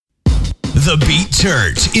The Beat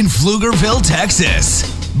Church in Pflugerville, Texas.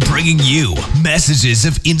 Bringing you messages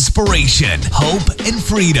of inspiration, hope, and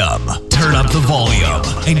freedom. Turn up the volume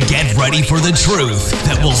and get ready for the truth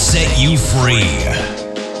that will set you free.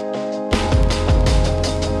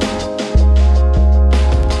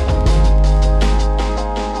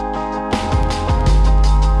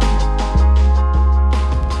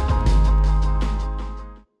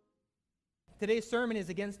 Today's sermon is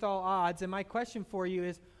against all odds, and my question for you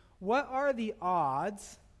is, what are the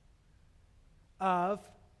odds of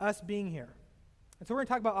us being here? And so we're going to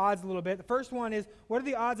talk about odds a little bit. The first one is, what are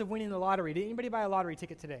the odds of winning the lottery? Did anybody buy a lottery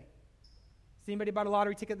ticket today? Has anybody bought a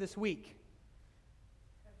lottery ticket this week?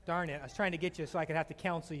 Darn it, I was trying to get you so I could have to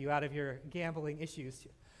counsel you out of your gambling issues.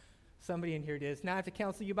 Somebody in here did. Now I have to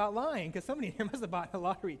counsel you about lying, because somebody in here must have bought a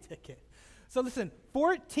lottery ticket. So listen,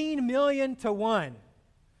 14 million to 1.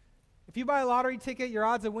 If you buy a lottery ticket, your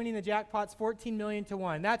odds of winning the jackpot's 14 million to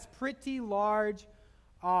 1. That's pretty large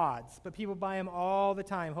odds, but people buy them all the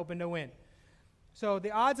time, hoping to win. So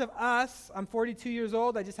the odds of us, I'm 42 years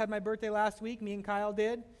old. I just had my birthday last week. Me and Kyle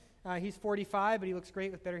did. He's 45, but he looks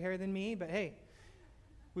great with better hair than me. But hey,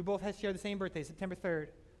 we both share the same birthday, September 3rd.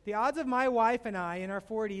 The odds of my wife and I in our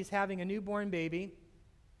 40s having a newborn baby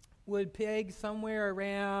would peg somewhere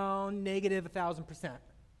around negative 1,000%.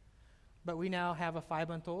 But we now have a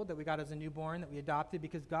 5-month-old that we got as a newborn that we adopted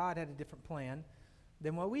because God had a different plan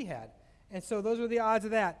than what we had. And so those are the odds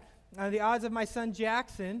of that. The odds of my son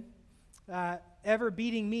Jackson ever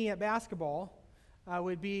beating me at basketball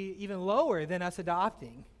would be even lower than us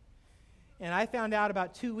adopting. And I found out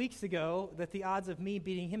about 2 weeks ago that the odds of me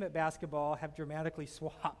beating him at basketball have dramatically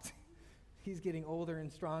swapped. He's getting older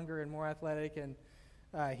and stronger and more athletic, and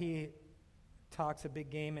he talks a big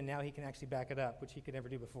game, and now he can actually back it up, which he could never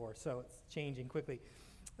do before. So it's changing quickly.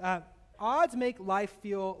 Odds make life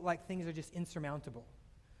feel like things are just insurmountable.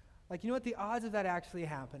 Like, you know what? The odds of that actually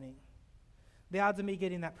happening, the odds of me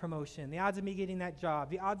getting that promotion, the odds of me getting that job,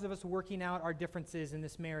 the odds of us working out our differences in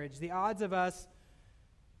this marriage, the odds of us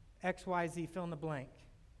XYZ, fill in the blank,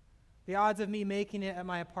 the odds of me making it at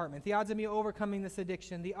my apartment, the odds of me overcoming this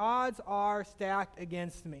addiction, the odds are stacked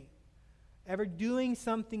against me. Ever doing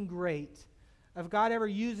something great, of God ever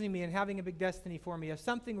using me and having a big destiny for me, of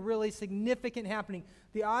something really significant happening,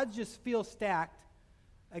 the odds just feel stacked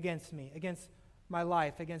against me, against my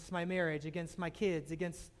life, against my marriage, against my kids,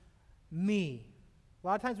 against me. A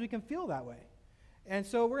lot of times we can feel that way. And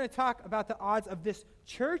so we're going to talk about the odds of this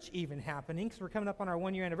church even happening, because we're coming up on our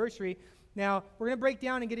 1-year anniversary. Now, we're going to break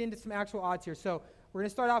down and get into some actual odds here. So we're going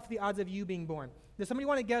to start off with the odds of you being born. Does somebody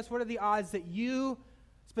want to guess what are the odds that you,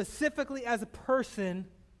 specifically as a person,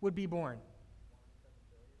 would be born?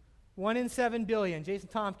 1 in 7 billion. Jason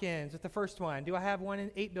Tompkins with the first one. Do I have 1 in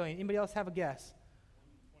 8 billion? Anybody else have a guess?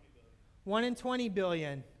 1 in 20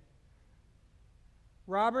 billion.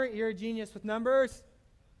 Robert, you're a genius with numbers.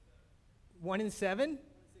 1 in 7?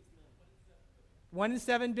 1 in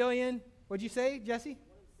 7 billion. What'd you say, Jesse?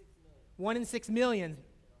 1 in 6 million.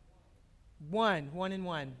 1 in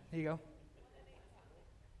 1. There you go.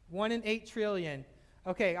 1 in 8 trillion.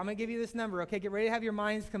 Okay, I'm going to give you this number. Okay, get ready to have your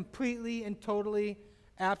minds completely and totally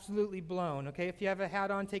absolutely blown, okay? If you have a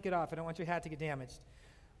hat on, take it off. I don't want your hat to get damaged.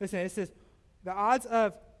 Listen, it says the odds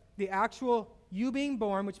of the actual you being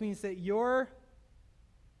born, which means that your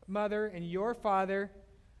mother and your father,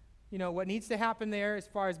 you know, what needs to happen there as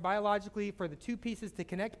far as biologically for the two pieces to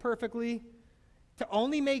connect perfectly, to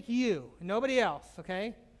only make you, nobody else,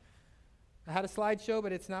 okay? I had a slideshow,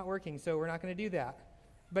 but it's not working, so we're not going to do that.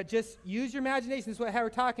 But just use your imagination. This is what we're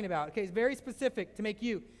talking about, okay? It's very specific to make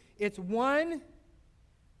you. It's 1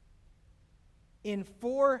 in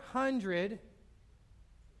 400,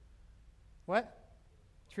 what?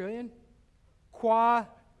 Trillion?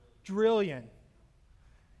 Quadrillion.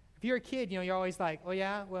 If you're a kid, you know, you're always like, oh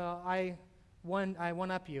yeah, well, I one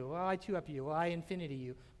up you. Well, I 2 up you. Well, I infinity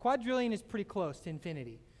you. Quadrillion is pretty close to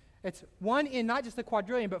infinity. It's 1 in not just a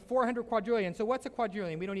quadrillion, but 400 quadrillion. So what's a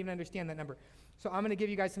quadrillion? We don't even understand that number. So I'm going to give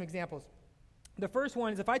you guys some examples. The first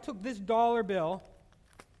one is if I took this dollar bill,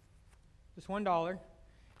 just $1,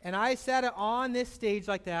 and I sat it on this stage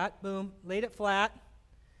like that, boom, laid it flat,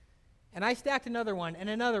 and I stacked another one, and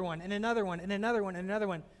another one, and another one, and another one, and another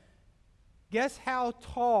one. Guess how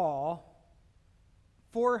tall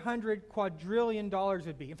 $400 quadrillion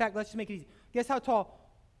would be? In fact, let's just make it easy. Guess how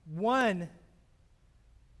tall $1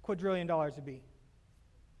 quadrillion would be?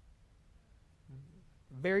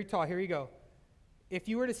 Very tall. Here you go. If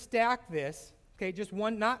you were to stack this, okay, just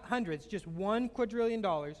one, not hundreds, just $1 quadrillion,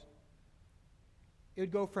 it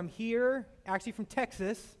would go from here, actually from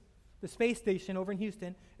Texas, the space station over in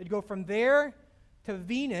Houston. It'd go from there to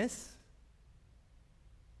Venus,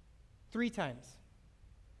 3 times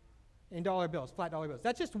in dollar bills, flat dollar bills.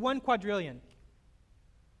 That's just 1 quadrillion.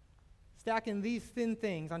 Stacking these thin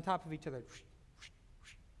things on top of each other.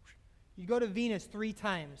 You go to Venus 3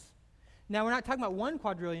 times. Now, we're not talking about 1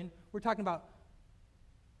 quadrillion. We're talking about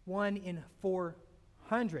 1 in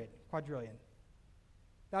 400 quadrillion.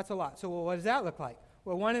 That's a lot. So what does that look like?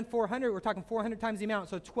 Well, 1 in 400, we're talking 400 times the amount.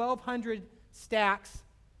 So 1,200 stacks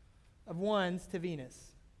of 1s to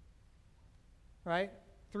Venus. Right?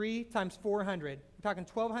 3 times 400. We're talking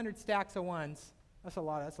 1,200 stacks of 1s. That's a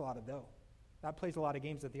lot of dough. That plays a lot of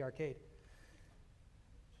games at the arcade.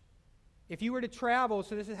 If you were to travel,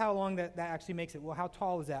 so this is how long that actually makes it. Well, how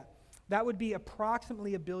tall is that? That would be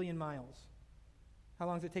approximately 1 billion miles. How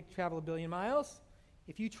long does it take to travel 1 billion miles?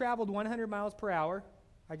 If you traveled 100 miles per hour,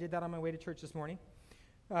 I did that on my way to church this morning,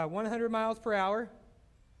 100 miles per hour,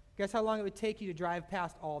 guess how long it would take you to drive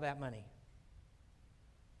past all that money?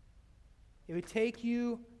 It would take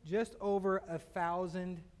you just over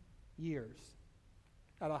 1,000 years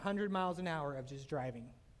at 100 miles an hour of just driving.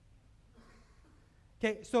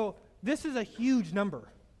 Okay, so this is a huge number.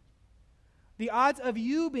 The odds of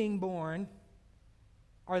you being born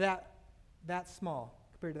are that small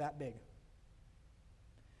compared to that big.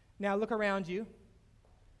 Now look around you.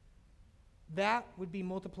 That would be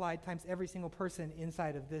multiplied times every single person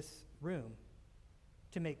inside of this room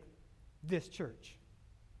to make this church.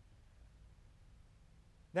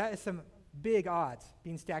 That is some big odds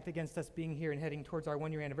being stacked against us being here and heading towards our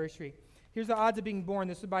 1-year anniversary. Here's the odds of being born.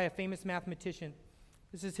 This is by a famous mathematician.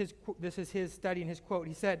 This is his study and his quote.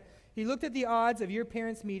 He said, he looked at the odds of your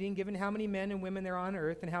parents meeting, given how many men and women there are on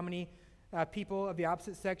earth and how many people of the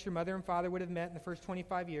opposite sex your mother and father would have met in the first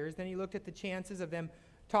 25 years. Then he looked at the chances of them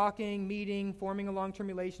talking, meeting, forming a long-term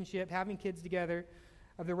relationship, having kids together,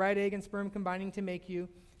 of the right egg and sperm combining to make you.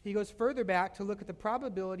 He goes further back to look at the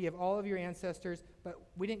probability of all of your ancestors, but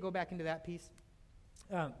we didn't go back into that piece.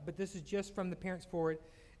 But this is just from the parents forward.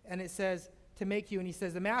 And it says, to make you, and he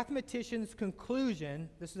says, the mathematician's conclusion,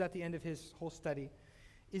 this is at the end of his whole study,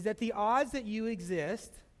 is that the odds that you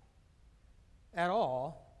exist at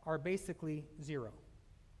all are basically 0.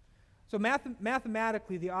 So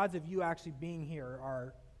mathematically, the odds of you actually being here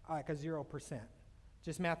are like a 0%,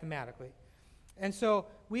 just mathematically. And so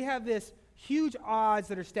we have this huge odds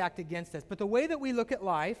that are stacked against us. But the way that we look at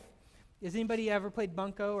life, has anybody ever played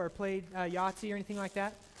Bunko or played Yahtzee or anything like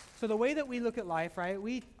that? So the way that we look at life, right,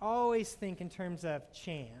 we always think in terms of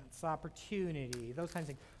chance, opportunity, those kinds of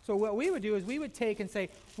things. So what we would do is we would take and say,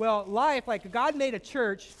 well, life, like God made a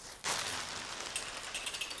church,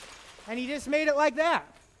 and he just made it like that.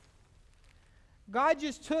 God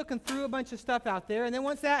just took and threw a bunch of stuff out there, and then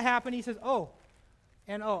once that happened, he says,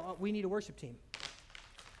 we need a worship team.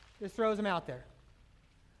 Just throws them out there.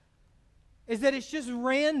 Is that it's just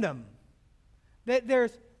random. That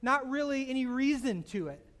there's not really any reason to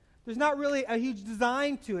it. There's not really a huge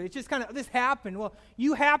design to it. It's just kind of, this happened. Well,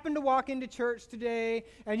 you happened to walk into church today,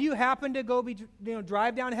 and you happened to go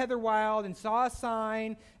drive down Heather Wild and saw a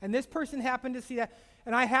sign, and this person happened to see that,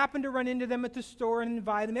 and I happened to run into them at the store and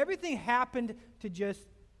invite them. Everything happened to just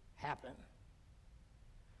happen.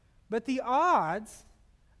 But the odds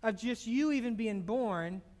of just you even being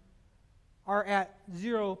born are at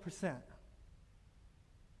 0%.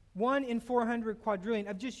 1 in 400 quadrillion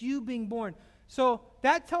of just you being born. So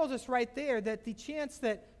that tells us right there that the chance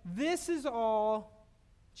that this is all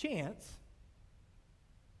chance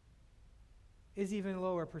is even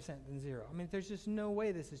lower percent than 0. I mean, there's just no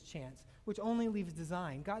way this is chance, which only leaves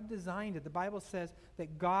design. God designed it. The Bible says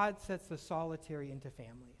that God sets the solitary into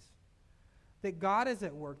families. That God is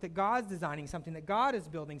at work, that God's designing something, that God is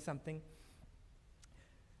building something.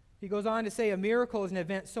 He goes on to say a miracle is an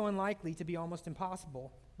event so unlikely to be almost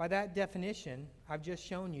impossible. By that definition, I've just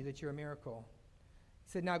shown you that you're a miracle.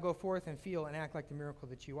 He said, now go forth and feel and act like the miracle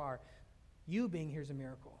that you are. You being here is a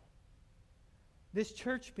miracle. This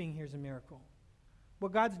church being here is a miracle.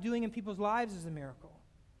 What God's doing in people's lives is a miracle.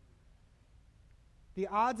 The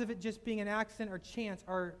odds of it just being an accident or chance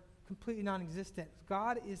are completely non-existent.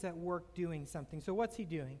 God is at work doing something. So what's he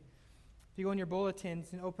doing? If you go in your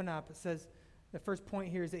bulletins and open up, it says, the first point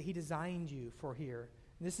here is that he designed you for here.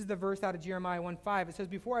 And this is the verse out of Jeremiah 1:5. It says,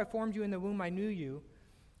 before I formed you in the womb, I knew you.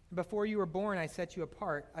 Before you were born, I set you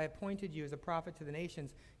apart. I appointed you as a prophet to the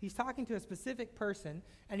nations. He's talking to a specific person,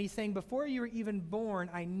 and he's saying, before you were even born,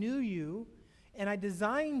 I knew you, and I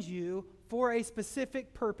designed you for a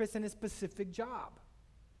specific purpose and a specific job.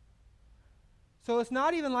 So it's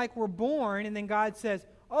not even like we're born, and then God says,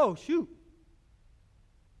 oh, shoot.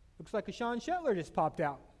 Looks like a Sean Shetler just popped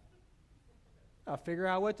out. I'll figure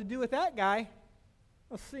out what to do with that guy.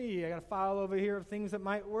 Let's see, I got a file over here of things that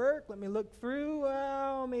might work. Let me look through.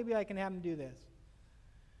 Well, maybe I can have him do this.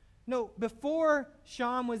 No, before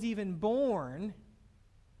Sean was even born,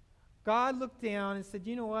 God looked down and said,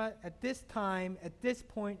 you know what? At this time, at this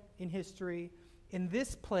point in history, in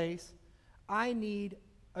this place, I need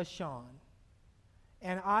a Sean.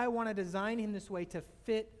 And I want to design him this way to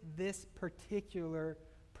fit this particular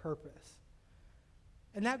purpose.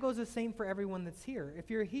 And that goes the same for everyone that's here. If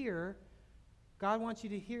you're here, God wants you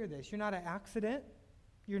to hear this. You're not an accident.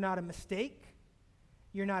 You're not a mistake.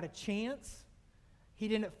 You're not a chance. He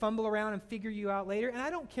didn't fumble around and figure you out later. And I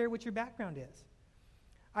don't care what your background is.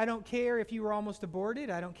 I don't care if you were almost aborted.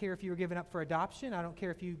 I don't care if you were given up for adoption. I don't care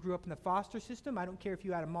if you grew up in the foster system. I don't care if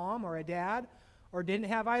you had a mom or a dad or didn't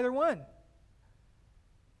have either one.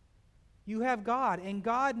 You have God, and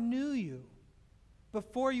God knew you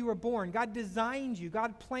before you were born. God designed you.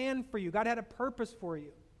 God planned for you. God had a purpose for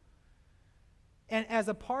you. And as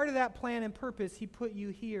a part of that plan and purpose, he put you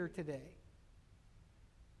here today.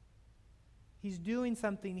 He's doing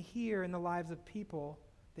something here in the lives of people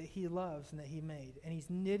that he loves and that he made. And he's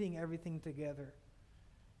knitting everything together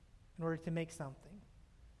in order to make something.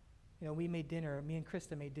 You know, we made dinner. Me and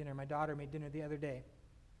Krista made dinner. My daughter made dinner the other day.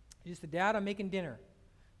 She said, Dad, I'm making dinner.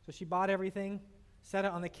 So she bought everything, set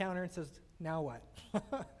it on the counter, and says, now what?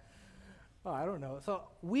 Oh, I don't know. So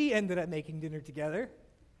we ended up making dinner together.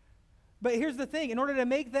 But here's the thing. In order to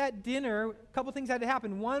make that dinner, a couple things had to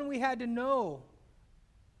happen. One, we had to know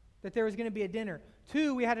that there was going to be a dinner.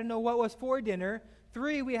 2, we had to know what was for dinner.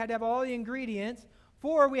 3, we had to have all the ingredients.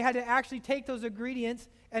 4, we had to actually take those ingredients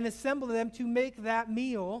and assemble them to make that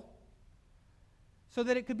meal so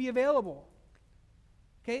that it could be available.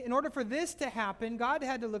 Okay, in order for this to happen, God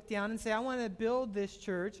had to look down and say, I want to build this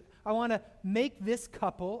church. I want to make this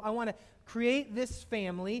couple. I want to create this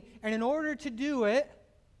family. And in order to do it,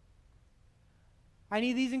 I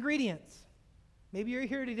need these ingredients. Maybe you're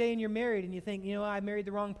here today and you're married and you think, you know, I married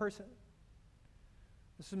the wrong person.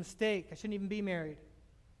 This is a mistake. I shouldn't even be married.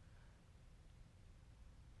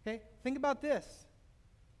 Okay, think about this.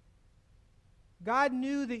 God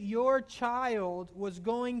knew that your child was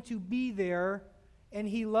going to be there, and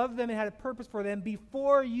he loved them and had a purpose for them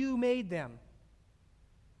before you made them.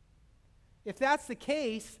 If that's the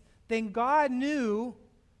case, then God knew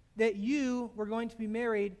that you were going to be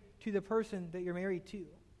married to the person that you're married to.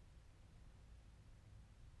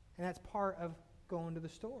 And that's part of going to the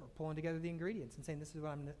store, pulling together the ingredients and saying, this is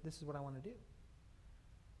what I want to do.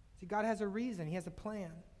 See, God has a reason. He has a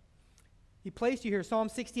plan. He placed you here. Psalm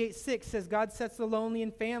 68:6 says, God sets the lonely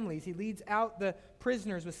in families. He leads out the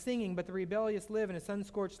prisoners with singing, but the rebellious live in a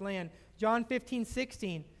sun-scorched land. John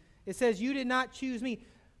 15:16, it says, you did not choose me.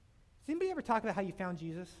 Does anybody ever talk about how you found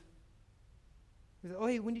Jesus? Oh,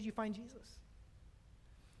 hey, when did you find Jesus?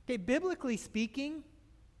 Okay, biblically speaking,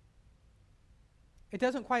 it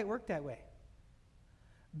doesn't quite work that way.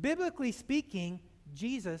 Biblically speaking,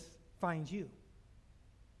 Jesus finds you.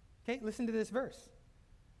 Okay, listen to this verse.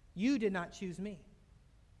 You did not choose me.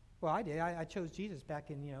 Well, I did. I chose Jesus back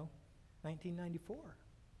in, 1994.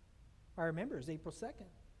 I remember it was April 2nd,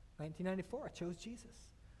 1994. I chose Jesus.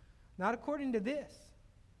 Not according to this.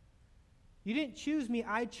 You didn't choose me.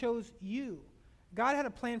 I chose you. God had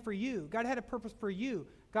a plan for you. God had a purpose for you.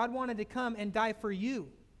 God wanted to come and die for you.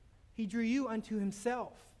 He drew you unto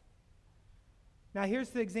himself. Now, here's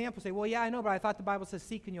the example. Say, well, yeah, I know, but I thought the Bible says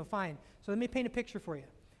seek and you'll find. So let me paint a picture for you.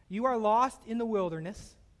 You are lost in the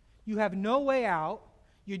wilderness. You have no way out.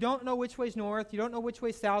 You don't know which way's north. You don't know which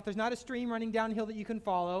way's south. There's not a stream running downhill that you can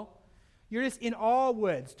follow. You're just in all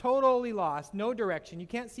woods, totally lost, no direction. You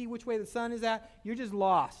can't see which way the sun is at. You're just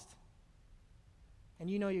lost. And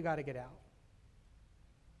you know you got to get out.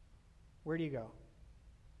 Where do you go?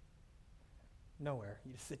 Nowhere.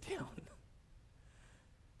 You just sit down.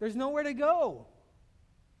 There's nowhere to go.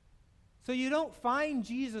 So you don't find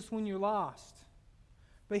Jesus when you're lost.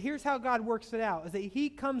 But here's how God works it out, is that he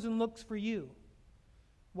comes and looks for you.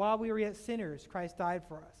 While we were yet sinners, Christ died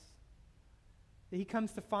for us. That he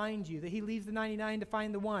comes to find you, that he leaves the 99 to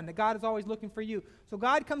find the one, that God is always looking for you. So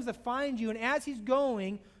God comes to find you, and as he's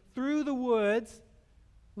going through the woods,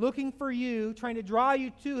 looking for you, trying to draw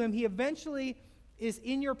you to him, he eventually is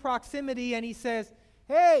in your proximity, and he says,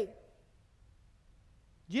 hey,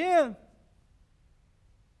 Jim,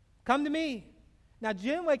 come to me. Now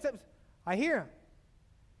Jim wakes up, I hear him.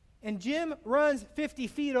 And Jim runs 50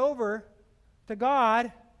 feet over to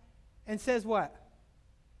God and says what?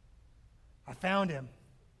 I found him.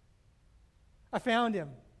 I found him.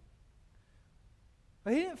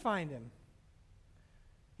 But he didn't find him.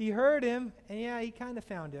 He heard him, and yeah, he kind of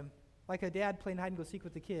found him. Like a dad playing hide and go seek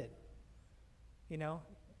with the kid.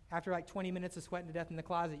 After like 20 minutes of sweating to death in the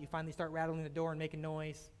closet, you finally start rattling the door and making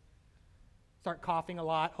noise. Start coughing a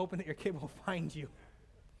lot, hoping that your kid will find you.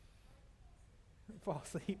 Fall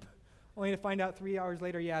asleep. Only to find out 3 hours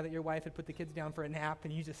later, that your wife had put the kids down for a nap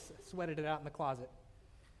and you just sweated it out in the closet.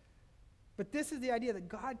 But this is the idea that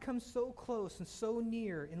God comes so close and so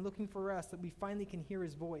near in looking for us that we finally can hear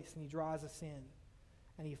his voice, and he draws us in.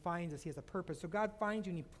 And he finds us. He has a purpose. So God finds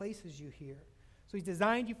you and he places you here. So he's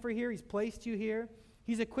designed you for here. He's placed you here.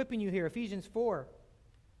 He's equipping you here. Ephesians 4,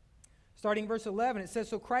 starting verse 11, it says,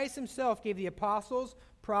 "So Christ himself gave the apostles,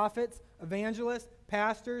 prophets, evangelists,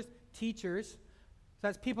 pastors, teachers." So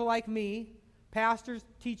that's people like me, pastors,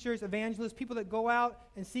 teachers, evangelists, people that go out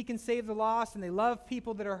and seek and save the lost, and they love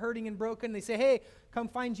people that are hurting and broken. They say, "Hey, come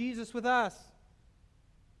find Jesus with us.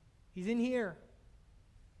 He's in here.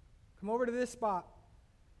 Come over to this spot."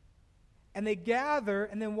 And they gather,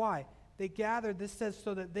 and then why? They gather, this says,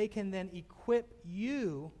 so that they can then equip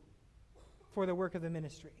you for the work of the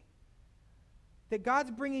ministry. That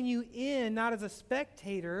God's bringing you in not as a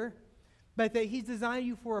spectator, but that he's designed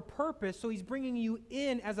you for a purpose, so he's bringing you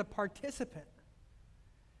in as a participant,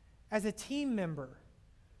 as a team member,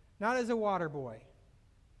 not as a water boy,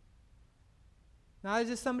 not as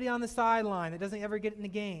just somebody on the sideline that doesn't ever get in the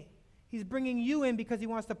game. He's bringing you in because he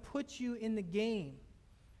wants to put you in the game.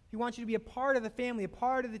 He wants you to be a part of the family, a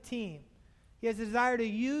part of the team. He has a desire to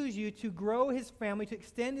use you to grow his family, to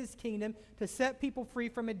extend his kingdom, to set people free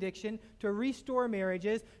from addiction, to restore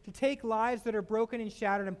marriages, to take lives that are broken and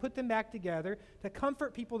shattered and put them back together, to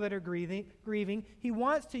comfort people that are grieving. He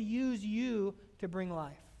wants to use you to bring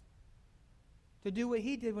life, to do what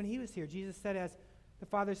he did when he was here. Jesus said, "As the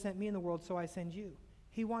Father sent me in the world, so I send you."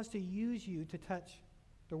 He wants to use you to touch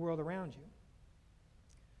the world around you.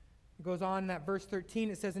 It goes on in that verse 13,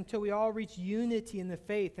 it says, "Until we all reach unity in the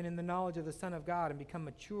faith and in the knowledge of the Son of God and become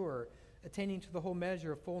mature, attaining to the whole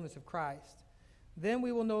measure of fullness of Christ. Then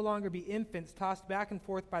we will no longer be infants, tossed back and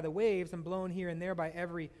forth by the waves and blown here and there by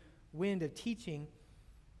every wind of teaching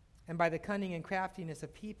and by the cunning and craftiness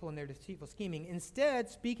of people and their deceitful scheming. Instead,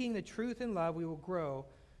 speaking the truth in love, we will grow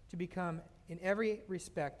to become in every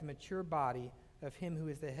respect the mature body of him who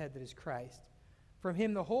is the head, that is Christ. From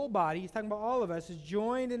him the whole body," he's talking about all of us, "is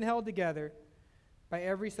joined and held together by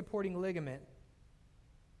every supporting ligament.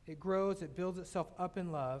 It grows, it builds itself up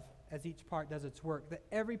in love as each part does its work." That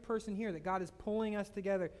every person here, that God is pulling us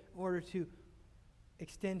together in order to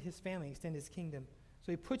extend his family, extend his kingdom.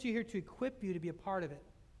 So he put you here to equip you to be a part of it.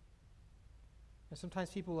 And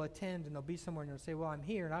sometimes people will attend and they'll be somewhere and they'll say, "Well, I'm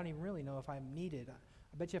here and I don't even really know if I'm needed.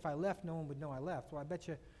 I bet you if I left, no one would know I left. Or I bet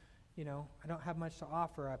you, I don't have much to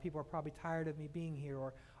offer. People are probably tired of me being here."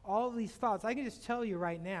 Or all of these thoughts. I can just tell you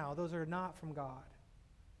right now, those are not from God.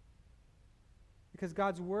 Because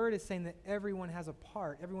God's word is saying that everyone has a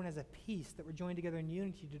part, everyone has a piece, that we're joined together in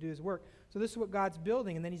unity to do his work. So this is what God's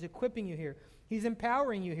building, and then he's equipping you here. He's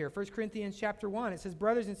empowering you here. 1 Corinthians chapter 1, it says,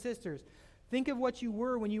 "Brothers and sisters, think of what you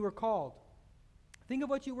were when you were called." Think of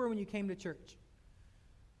what you were when you came to church.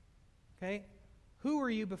 Okay? Who were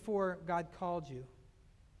you before God called you?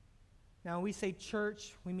 Now, when we say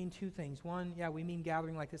church, we mean two things. One, we mean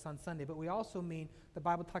gathering like this on Sunday, but we also mean, the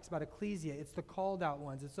Bible talks about ecclesia. It's the called out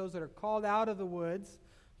ones. It's those that are called out of the woods,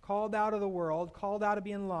 called out of the world, called out of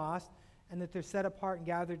being lost, and that they're set apart and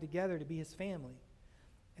gathered together to be his family.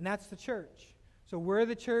 And that's the church. So we're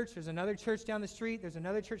the church. There's another church down the street. There's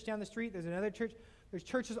another church down the street. There's another church. There's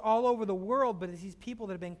churches all over the world, but it's these people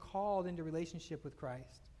that have been called into relationship with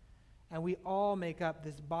Christ. And we all make up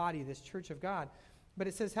this body, this church of God. But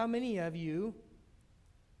it says, how many of you,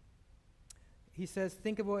 he says,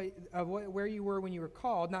 think of where you were when you were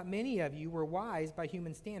called. Not many of you were wise by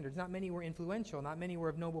human standards. Not many were influential. Not many were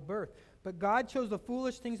of noble birth. But God chose the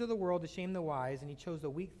foolish things of the world to shame the wise, and he chose the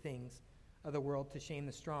weak things of the world to shame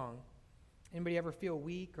the strong. Anybody ever feel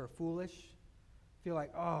weak or foolish? Feel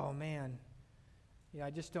like, oh man,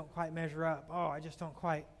 I just don't quite measure up. Oh, I just don't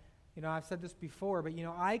quite, I've said this before, but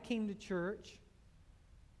I came to church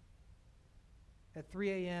at 3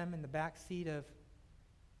 a.m. in the back seat of,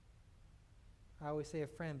 I always say a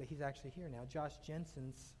friend, but he's actually here now, Josh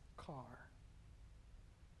Jensen's car.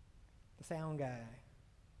 The sound guy.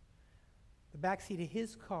 The back seat of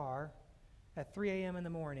his car at 3 a.m. in the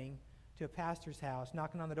morning to a pastor's house,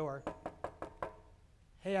 knocking on the door.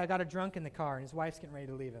 Hey, I got a drunk in the car, and his wife's getting ready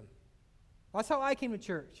to leave him. Well, that's how I came to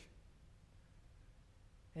church.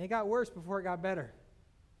 And it got worse before it got better.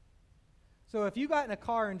 So if you got in a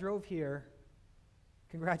car and drove here,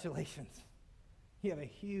 congratulations. You have a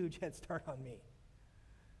huge head start on me.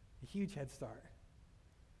 A huge head start.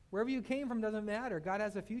 Wherever you came from doesn't matter. God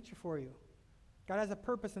has a future for you. God has a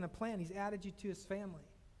purpose and a plan. He's added you to his family.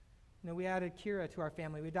 We added Kira to our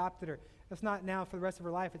family. We adopted her. That's not now for the rest of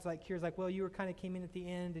her life. It's like Kira's like, well, you were kind of came in at the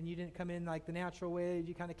end, and you didn't come in like the natural way.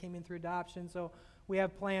 You kind of came in through adoption. So we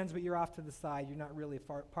have plans, but you're off to the side. You're not really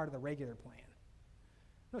part of the regular plan.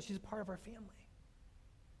 No, she's a part of our family.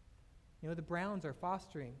 The Browns are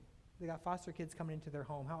fostering. They got foster kids coming into their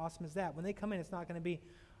home. How awesome is that? When they come in, it's not going to be,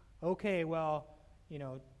 okay, well,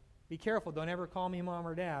 be careful. Don't ever call me mom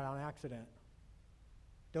or dad on accident.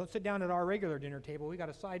 Don't sit down at our regular dinner table. We got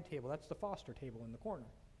a side table. That's the foster table in the corner.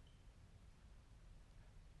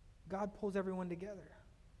 God pulls everyone together.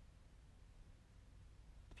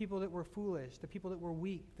 The people that were foolish, the people that were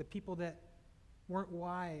weak, the people that weren't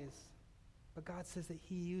wise. But God says that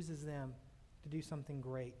he uses them to do something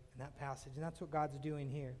great in that passage. And that's what God's doing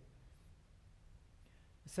here.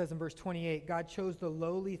 It says in verse 28, God chose the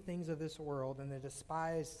lowly things of this world and the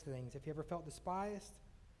despised things. If you ever felt despised,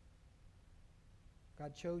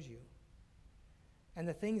 God chose you. And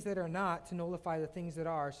the things that are not to nullify the things that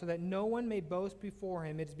are, so that no one may boast before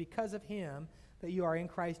him. It is because of him that you are in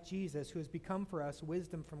Christ Jesus, who has become for us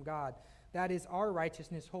wisdom from God. That is our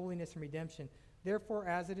righteousness, holiness, and redemption. Therefore,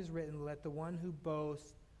 as it is written, let the one who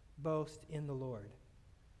boasts, boast in the Lord.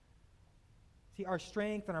 See, our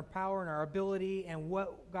strength and our power and our ability and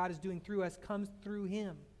what God is doing through us comes through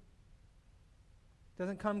him. It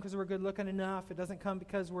doesn't come because we're good looking enough. It doesn't come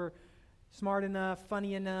because we're smart enough,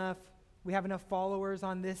 funny enough, we have enough followers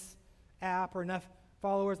on this app or enough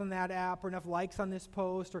followers on that app or enough likes on this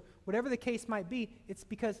post or whatever the case might be. It's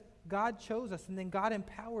because God chose us, and then God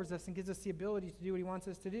empowers us and gives us the ability to do what he wants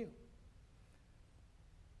us to do.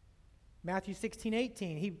 Matthew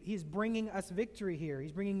 16:18, he's bringing us victory here.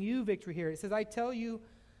 He's bringing you victory here. It says, I tell you,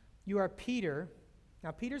 you are Peter.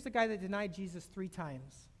 Now, Peter's the guy that denied Jesus 3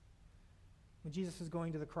 times when Jesus was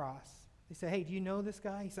going to the cross. They said, hey, do you know this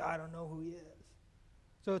guy? He said, I don't know who he is.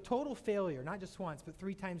 So a total failure, not just once, but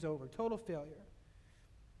 3 times over. Total failure.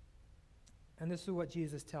 And this is what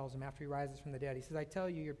Jesus tells him after he rises from the dead. He says, I tell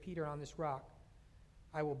you, you're Peter, on this rock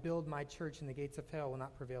I will build my church, and the gates of hell will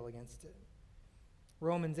not prevail against it.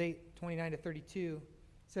 Romans 8:29-32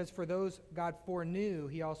 says, for those God foreknew,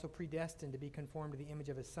 he also predestined to be conformed to the image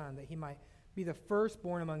of his Son, that he might be the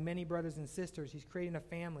firstborn among many brothers and sisters. He's creating a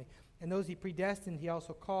family. And those he predestined, he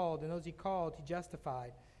also called. And those he called, he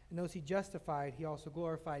justified. And those he justified, he also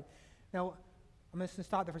glorified. Now, I'm just going to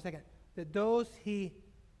stop there for a second. That those he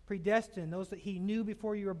predestined, those that he knew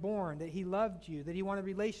before you were born, that he loved you, that he wanted a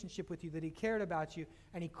relationship with you, that he cared about you,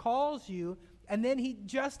 and he calls you, and then he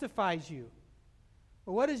justifies you.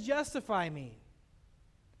 Well, what does justify mean?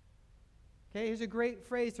 Okay, here's a great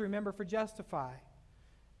phrase to remember for justify.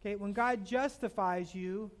 Okay, when God justifies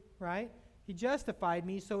you, right, he justified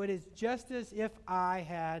me, so it is just as if I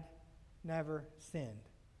had never sinned.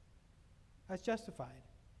 That's justified.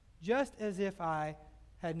 Just as if I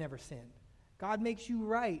had never sinned. God makes you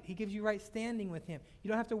right. He gives you right standing with him. You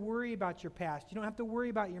don't have to worry about your past. You don't have to worry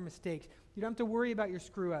about your mistakes. You don't have to worry about your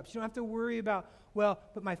screw-ups. You don't have to worry about, well,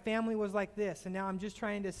 but my family was like this, and now I'm just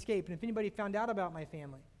trying to escape. And if anybody found out about my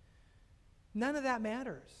family, none of that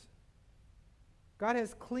matters. God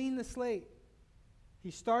has cleaned the slate.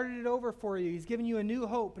 He started it over for you. He's given you a new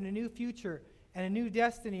hope and a new future and a new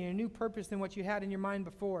destiny and a new purpose than what you had in your mind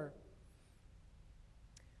before.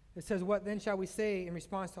 It says, what then shall we say in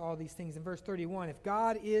response to all these things? In verse 31, if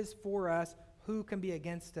God is for us, who can be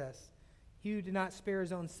against us? He who did not spare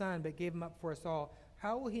his own Son, but gave him up for us all,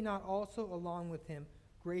 how will he not also, along with him,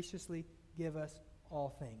 graciously give us all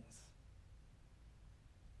things?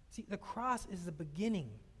 See, the cross is the beginning.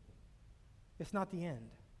 It's not the end.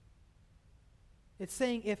 It's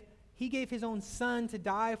saying if he gave his own Son to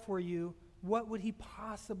die for you, what would he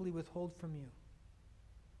possibly withhold from you?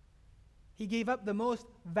 He gave up the most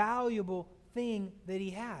valuable thing that he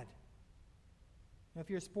had. Now, if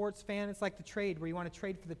you're a sports fan, it's like the trade where you want to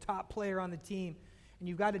trade for the top player on the team, and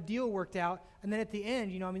you've got a deal worked out, and then at the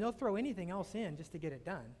end, they'll throw anything else in just to get it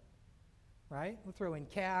done. Right? They'll throw in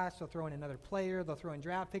cash, they'll throw in another player, they'll throw in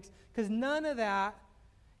draft picks, because none of that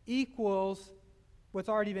equals what's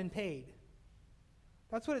already been paid.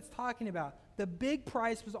 That's what it's talking about. The big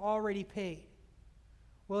price was already paid.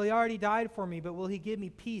 Well, he already died for me, but will he give me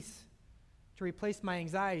peace to replace my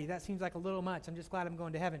anxiety? That seems like a little much. I'm just glad I'm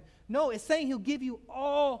going to heaven. No, it's saying he'll give you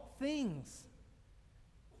all things.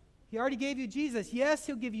 He already gave you Jesus. Yes,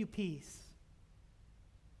 he'll give you peace.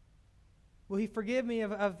 Will he forgive me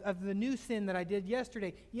of the new sin that I did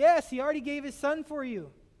yesterday? Yes, he already gave his Son for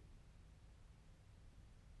you.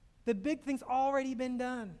 The big thing's already been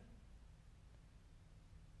done.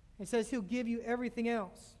 He says he'll give you everything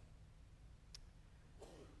else.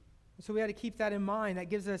 So we had to keep that in mind. That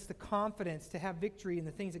gives us the confidence to have victory in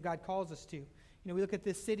the things that God calls us to. We look at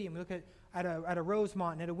this city and we look at a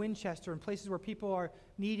Rosemont and at a Winchester and places where people are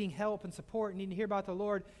needing help and support and needing to hear about the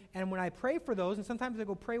Lord. And when I pray for those, and sometimes I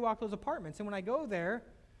go pray walk those apartments, and when I go there,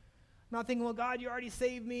 I'm not thinking, well, God, you already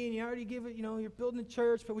saved me and you already give it, you're building a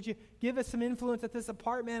church, but would you give us some influence at this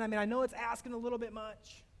apartment? I mean, I know it's asking a little bit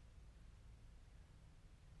much.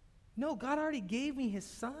 No, God already gave me his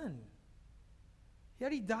son. He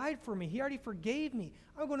already died for me. He already forgave me.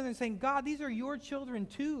 I'm going to them and saying, God, these are your children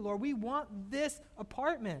too, Lord. We want this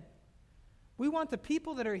apartment. We want the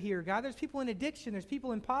people that are here, God. There's people in addiction. There's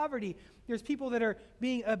people in poverty. There's people that are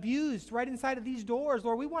being abused right inside of these doors.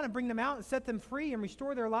 Lord, we want to bring them out and set them free and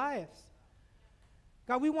restore their lives.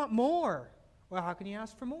 God, we want more. Well, how can you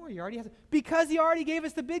ask for more? You already have to. Because he already gave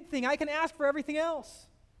us the big thing. I can ask for everything else.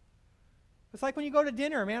 It's like when you go to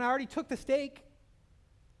dinner, man. I already took the steak.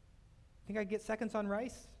 Think I'd get seconds on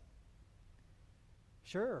rice?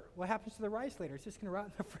 Sure. What happens to the rice later? It's just going to rot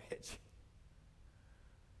in the fridge.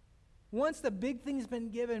 Once the big thing's been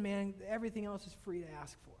given, man, everything else is free to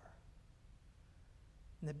ask for.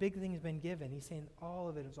 And the big thing's been given. He's saying all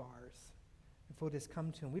of it is ours if we'll just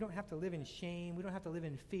come to him. We don't have to live in shame. We don't have to live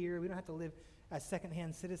in fear. We don't have to live as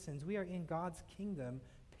secondhand citizens. We are in God's kingdom,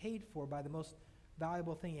 paid for by the most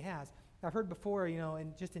valuable thing he has. I've heard before,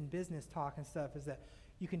 and just in business talk and stuff, is that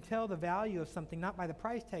you can tell the value of something not by the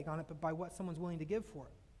price tag on it, but by what someone's willing to give for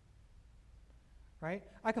it. Right?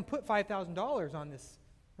 I can put $5,000 on this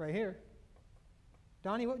right here.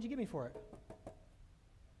 Donnie, what would you give me for it?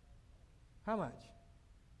 How much?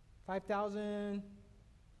 5,000?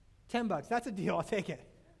 $10. That's a deal. I'll take it.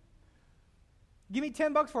 Give me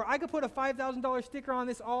 $10 for it. I could put a $5,000 sticker on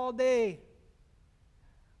this all day.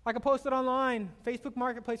 I could post it online, Facebook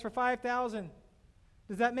Marketplace for $5,000.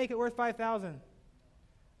 Does that make it worth $5,000?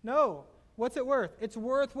 No. What's it worth? It's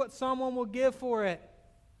worth what someone will give for it.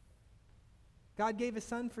 God gave his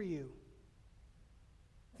son for you.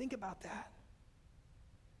 Think about that.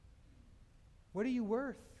 What are you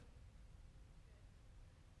worth?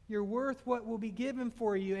 You're worth what will be given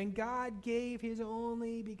for you, and God gave his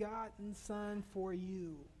only begotten son for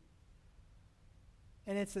you.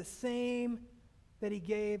 And it's the same that he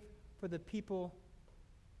gave for the people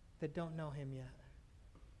that don't know him yet.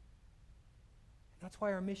 That's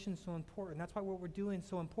why our mission's so important. That's why what we're doing is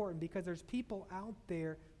so important, because there's people out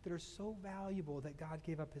there that are so valuable that God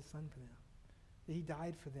gave up his son for them, that he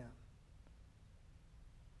died for them.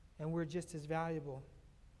 And we're just as valuable.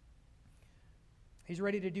 He's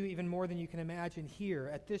ready to do even more than you can imagine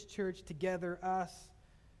here at this church together, us.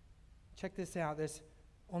 Check this out. There's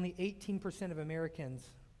only 18% of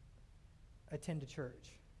Americans attend a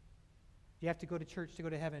church. Do you have to go to church to go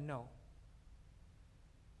to heaven? No.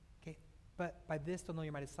 Okay, but by this they'll know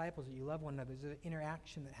you're my disciples, that you love one another. There's an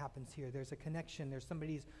interaction that happens here. There's a connection. There's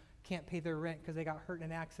somebody who can't pay their rent because they got hurt in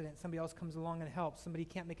an accident. Somebody else comes along and helps. Somebody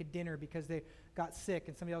can't make a dinner because they got sick,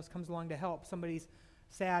 and somebody else comes along to help. Somebody's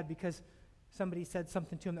sad because somebody said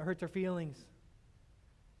something to them that hurt their feelings.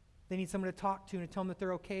 They need someone to talk to and to tell them that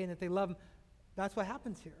they're okay and that they love them. That's what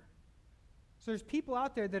happens here. So there's people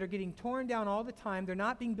out there that are getting torn down all the time. They're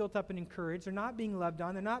not being built up and encouraged. They're not being loved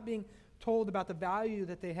on. They're not being told about the value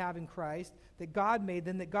that they have in Christ, that God made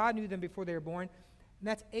them, that God knew them before they were born. And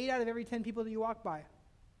that's 8 out of every 10 people that you walk by.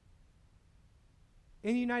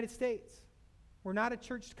 In the United States, we're not a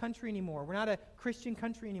church country anymore. We're not a Christian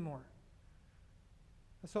country anymore.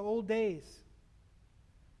 That's the old days.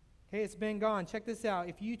 Okay, it's been gone. Check this out.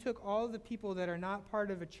 If you took all of the people that are not part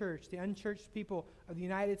of a church, the unchurched people of the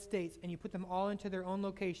United States, and you put them all into their own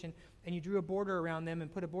location, and you drew a border around them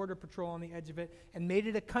and put a border patrol on the edge of it, and made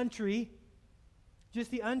it a country,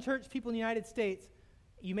 just the unchurched people in the United States,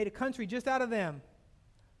 you made a country just out of them,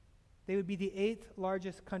 they would be the 8th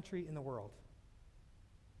largest country in the world.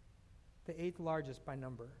 The 8th largest by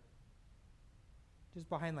number. Just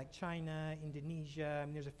behind like China, Indonesia. I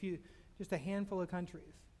mean, there's just a handful of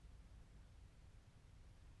countries.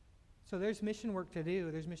 So there's mission work to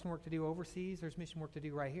do. There's mission work to do overseas. There's mission work to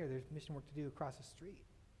do right here. There's mission work to do across the street.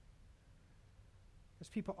 There's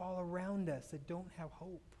people all around us that don't have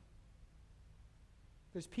hope.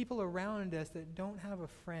 There's people around us that don't have a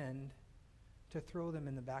friend to throw them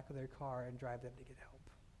in the back of their car and drive them to get help.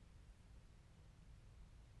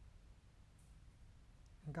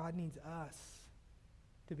 And God needs us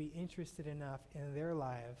to be interested enough in their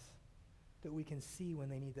lives that we can see when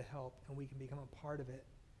they need the help, and we can become a part of it,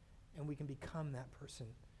 and we can become that person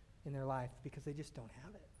in their life, because they just don't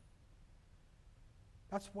have it.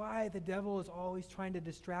 That's why the devil is always trying to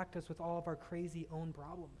distract us with all of our crazy own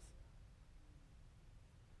problems.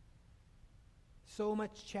 So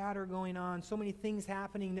much chatter going on, so many things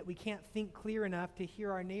happening that we can't think clear enough to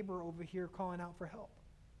hear our neighbor over here calling out for help.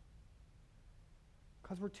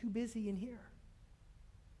 Because we're too busy in here.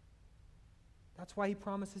 That's why he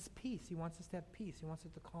promises peace. He wants us to have peace. He wants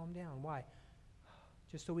us to calm down. Why?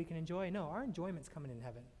 Just so we can enjoy? No, our enjoyment's coming in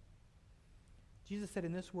heaven. Jesus said,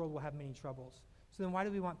 in this world we'll have many troubles. So then why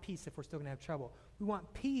do we want peace if we're still going to have trouble? We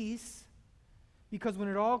want peace because when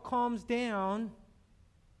it all calms down,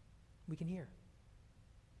 we can hear.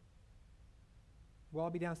 We'll all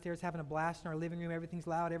be downstairs having a blast in our living room. Everything's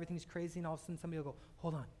loud. Everything's crazy. And all of a sudden somebody will go,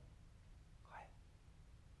 hold on. Quiet.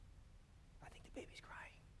 I think the baby's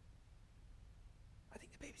crying. I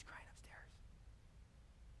think the baby's crying upstairs.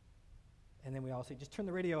 And then we all say, just turn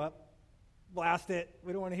the radio up. Blast it.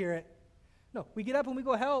 We don't want to hear it. No, we get up and we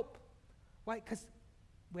go help. Why? Because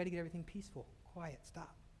we had to get everything peaceful, quiet,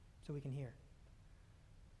 stop, so we can hear.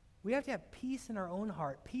 We have to have peace in our own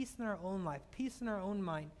heart, peace in our own life, peace in our own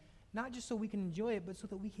mind, not just so we can enjoy it, but so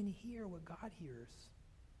that we can hear what God hears.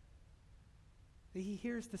 That he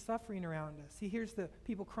hears the suffering around us. He hears the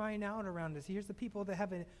people crying out around us. He hears the people that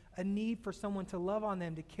have a need for someone to love on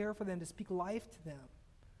them, to care for them, to speak life to them.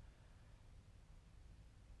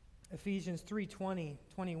 Ephesians 3:20,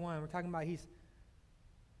 21, we're talking about he's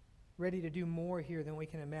ready to do more here than we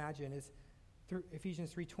can imagine. Is through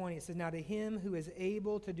Ephesians 3:20, it says, now to him who is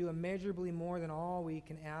able to do immeasurably more than all we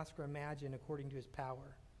can ask or imagine according to his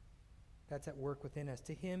power. That's at work within us.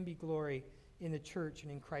 To him be glory in the church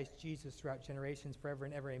and in Christ Jesus throughout generations, forever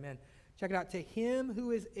and ever. Amen. Check it out. To him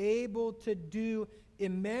who is able to do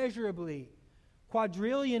immeasurably,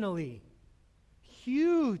 quadrillionally,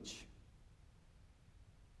 huge,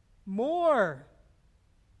 more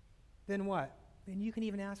than what? Than you can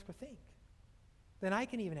even ask or think. Than I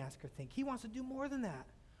can even ask or think. He wants to do more than that.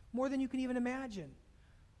 More than you can even imagine.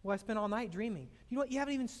 Well, I spent all night dreaming. You know what? You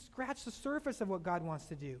haven't even scratched the surface of what God wants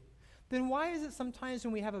to do. Then why is it sometimes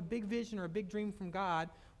when we have a big vision or a big dream from God,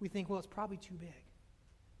 we think, well, it's probably too big?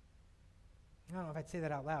 I don't know if I'd say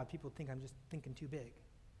that out loud. People think I'm just thinking too big.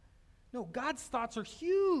 No, God's thoughts are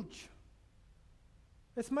huge.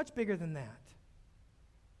 It's much bigger than that.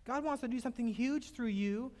 God wants to do something huge through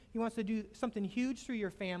you. He wants to do something huge through your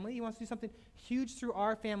family. He wants to do something huge through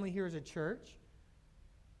our family here as a church.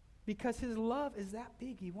 Because his love is that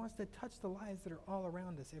big. He wants to touch the lives that are all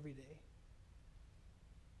around us every day.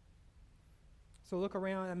 So look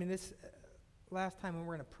around. I mean, this last time when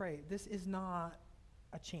we're going to pray, this is not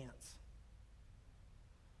a chance.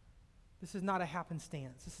 This is not a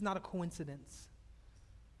happenstance. This is not a coincidence.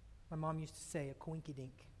 My mom used to say, a coinkydink.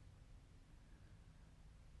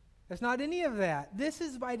 It's not any of that. This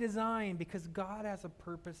is by design because God has a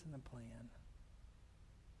purpose and a plan.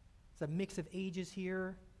 It's a mix of ages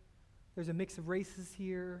here. There's a mix of races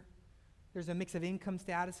here. There's a mix of income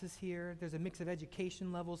statuses here. There's a mix of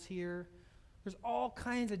education levels here. There's all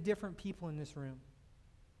kinds of different people in this room.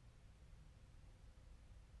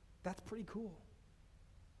 That's pretty cool.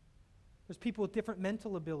 There's people with different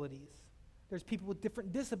mental abilities. There's people with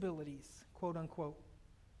different disabilities, quote unquote,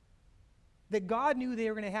 that God knew they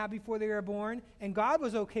were going to have before they were born, and God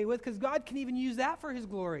was okay with, because God can even use that for his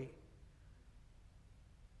glory.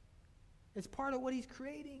 It's part of what he's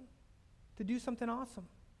creating to do something awesome.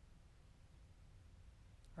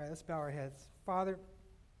 All right, let's bow our heads. Father,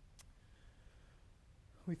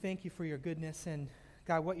 we thank you for your goodness and,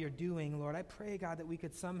 God, what you're doing, Lord. I pray, God, that we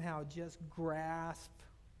could somehow just grasp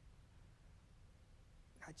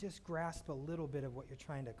a little bit of what you're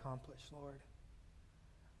trying to accomplish, Lord.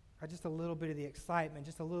 God, just a little bit of the excitement,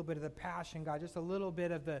 just a little bit of the passion, God, just a little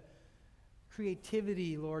bit of the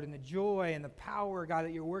creativity, Lord, and the joy and the power, God,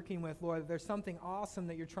 that you're working with, Lord. There's something awesome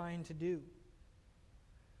that you're trying to do.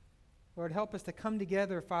 Lord, help us to come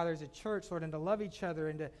together, Father, as a church, Lord, and to love each other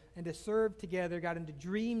and to serve together, God, and to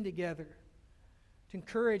dream together, to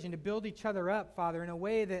encourage and to build each other up, Father, in a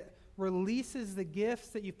way that releases the gifts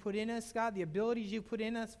that you've put in us, God, the abilities you've put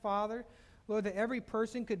in us, Father. Lord, that every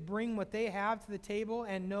person could bring what they have to the table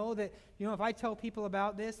and know that, you know, if I tell people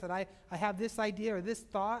about this, that I have this idea or this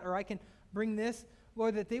thought, or I can bring this,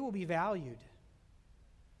 Lord, that they will be valued.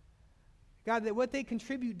 God, that what they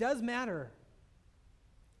contribute does matter.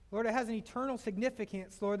 Lord, it has an eternal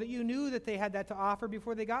significance, Lord, that you knew that they had that to offer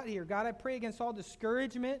before they got here. God, I pray against all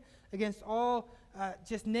discouragement, against all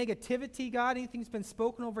just negativity, God, anything that's been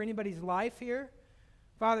spoken over anybody's life here.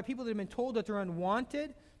 Father, people that have been told that they're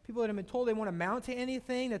unwanted, people that have been told they won't amount to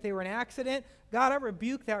anything, that they were an accident. God, I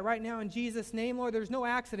rebuke that right now in Jesus' name, Lord. There's no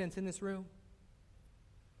accidents in this room.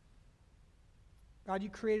 God, you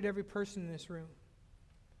created every person in this room.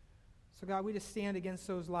 So, God, we just stand against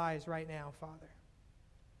those lies right now, Father.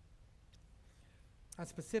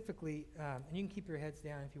 Specifically, and you can keep your heads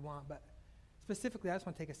down if you want, but specifically, I just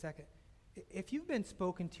want to take a second. If you've been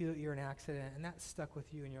spoken to, you're an accident, and that stuck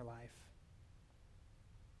with you in your life.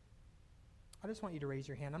 I just want you to raise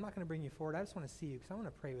your hand. I'm not going to bring you forward. I just want to see you because I want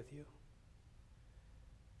to pray with you.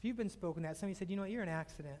 If you've been spoken at, somebody said, you know what, you're an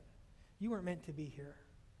accident. You weren't meant to be here.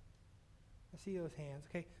 I see those hands.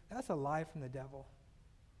 Okay, that's a lie from the devil.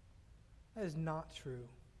 That is not true.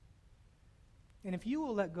 And if you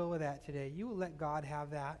will let go of that today, you will let God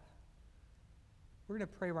have that. We're going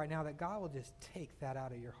to pray right now that God will just take that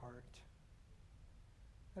out of your heart.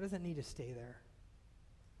 That doesn't need to stay there.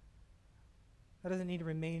 That doesn't need to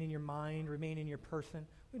remain in your mind, remain in your person.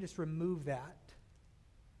 We just remove that.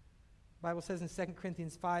 The Bible says in 2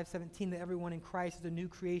 Corinthians 5:17 that everyone in Christ is a new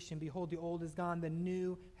creation. Behold, the old is gone, the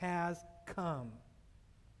new has come.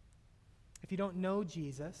 If you don't know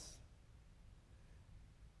Jesus,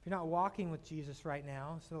 if you're not walking with Jesus right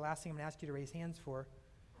now, so the last thing I'm going to ask you to raise hands for,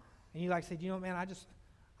 and you like say, you know, man,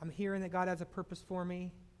 I'm hearing that God has a purpose for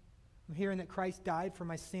me. I'm hearing that Christ died for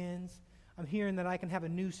my sins. I'm hearing that I can have a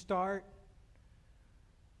new start.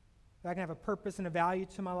 That I can have a purpose and a value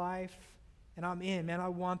to my life. And I'm in, man. I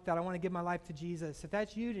want that. I want to give my life to Jesus. If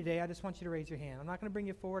that's you today, I just want you to raise your hand. I'm not going to bring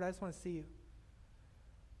you forward. I just want to see you.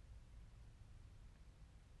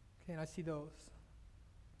 Okay, and I see those.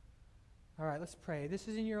 All right, let's pray. This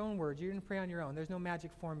is in your own words. You're going to pray on your own. There's no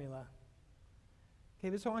magic formula. Okay,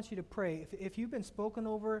 this is what I want you to pray. If you've been spoken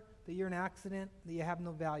over that you're an accident, that you have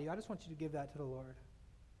no value, I just want you to give that to the Lord.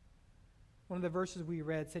 One of the verses we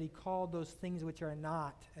read said he called those things which are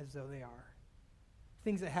not as though they are.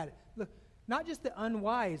 Things that had, look, not just the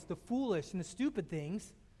unwise, the foolish, and the stupid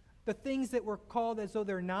things, the things that were called as though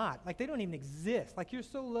they're not. Like they don't even exist. Like you're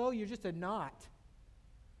so low, you're just a not.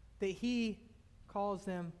 That he calls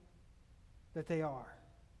them that they are.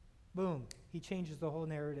 Boom. He changes the whole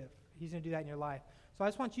narrative. He's going to do that in your life. So I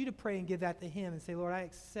just want you to pray and give that to him and say, Lord, I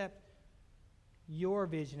accept your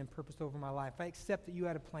vision and purpose over my life. I accept that you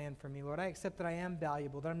had a plan for me, Lord. I accept that I am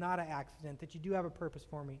valuable, that I'm not an accident, that you do have a purpose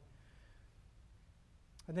for me.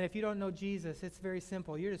 And then if you don't know Jesus, it's very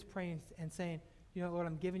simple. You're just praying and saying, you know, Lord,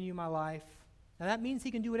 I'm giving you my life. Now that means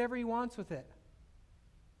he can do whatever he wants with it.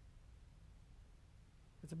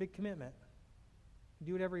 It's a big commitment.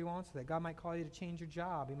 Do whatever he wants with it. God might call you to change your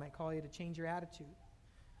job. He might call you to change your attitude.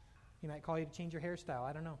 He might call you to change your hairstyle.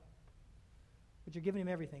 I don't know. But you're giving him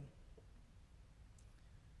everything.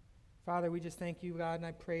 Father, we just thank you, God, and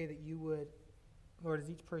I pray that you would, Lord, as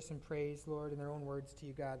each person prays, Lord, in their own words to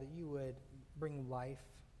you, God, that you would bring life,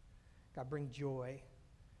 God, bring joy,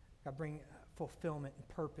 God, bring fulfillment and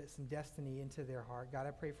purpose and destiny into their heart. God,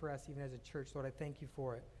 I pray for us even as a church, Lord, I thank you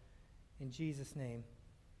for it. In Jesus' name,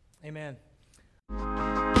 amen.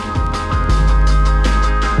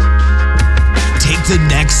 Take the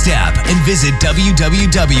next step and visit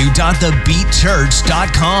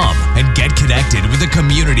www.thebeatchurch.com and get connected with a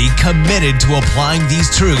community committed to applying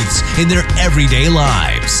these truths in their everyday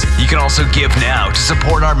lives. You can also give now to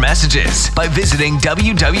support our messages by visiting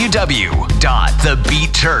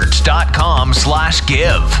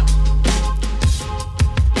www.thebeatchurch.com/give.